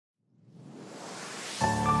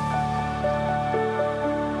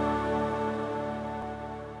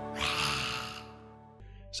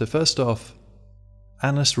So first off,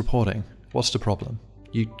 analyst reporting, what's the problem?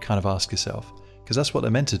 You kind of ask yourself, because that's what they're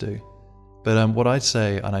meant to do. But what I'd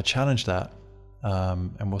say, and I challenge that,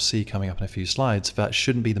 and we'll see coming up in a few slides, that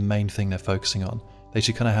shouldn't be the main thing they're focusing on. They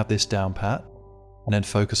should kind of have this down pat and then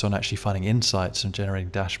focus on actually finding insights and generating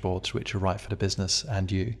dashboards which are right for the business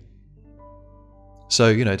and you.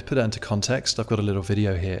 So, to put that into context, I've got a little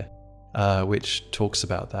video here which talks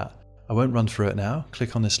about that. I won't run through it now.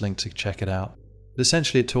 Click on this link to check it out. But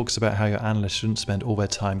essentially it talks about how your analysts shouldn't spend all their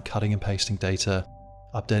time cutting and pasting data,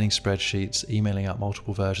 updating spreadsheets, emailing out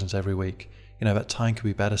multiple versions every week. That time could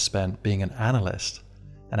be better spent being an analyst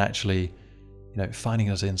and actually, finding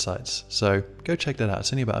those insights. So go check that out.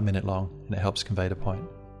 It's only about a minute long and it helps convey the point.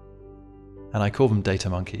 And I call them data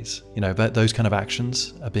monkeys. Those kind of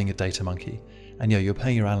actions are being a data monkey. And you're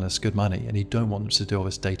paying your analysts good money and you don't want them to do all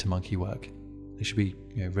this data monkey work. They should be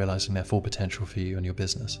realizing their full potential for you and your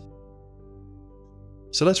business.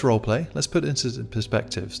 So let's role play. Let's put it into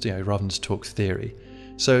perspectives, rather than just talk theory.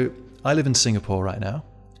 So I live in Singapore right now,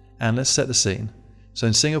 and let's set the scene. So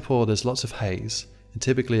in Singapore, there's lots of haze, and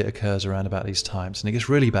typically it occurs around about these times, and it gets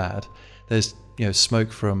really bad. There's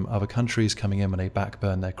smoke from other countries coming in when they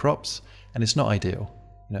backburn their crops, and it's not ideal.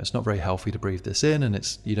 It's not very healthy to breathe this in,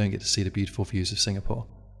 and you don't get to see the beautiful views of Singapore.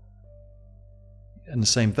 In the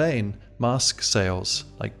same vein, mask sales,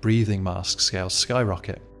 like breathing mask sales,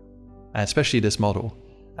 skyrocket, and especially this model.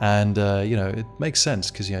 And it makes sense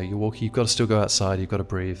because you've got to still go outside, you've got to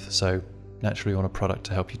breathe, so naturally you want a product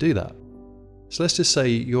to help you do that. So let's just say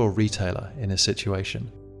you're a retailer in this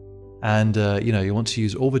situation, and you want to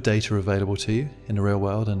use all the data available to you in the real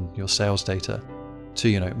world and your sales data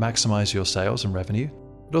to maximize your sales and revenue,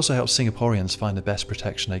 but also help Singaporeans find the best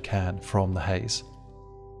protection they can from the haze.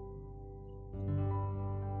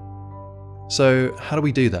 So how do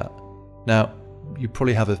we do that? Now, you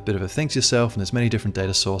probably have a bit of a think to yourself, and there's many different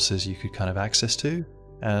data sources you could kind of access to,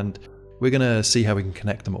 and we're going to see how we can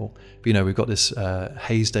connect them all. But, we've got this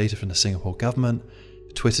haze data from the Singapore government,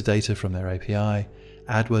 Twitter data from their API,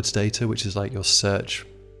 AdWords data, which is like your search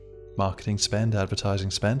marketing spend,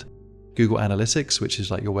 advertising spend, Google Analytics, which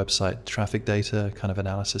is like your website traffic data kind of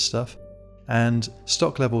analysis stuff, and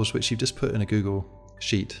stock levels, which you've just put in a Google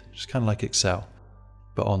sheet, which is kind of like Excel,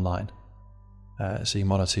 but online. So you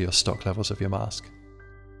monitor your stock levels of your mask.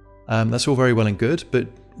 That's all very well and good, but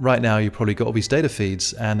right now you've probably got all these data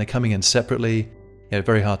feeds and they're coming in separately,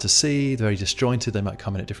 very hard to see, very disjointed, they might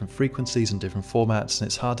come in at different frequencies and different formats, and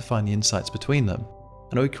it's hard to find the insights between them.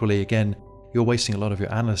 And equally, again, you're wasting a lot of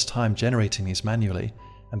your analyst time generating these manually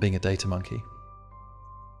and being a data monkey.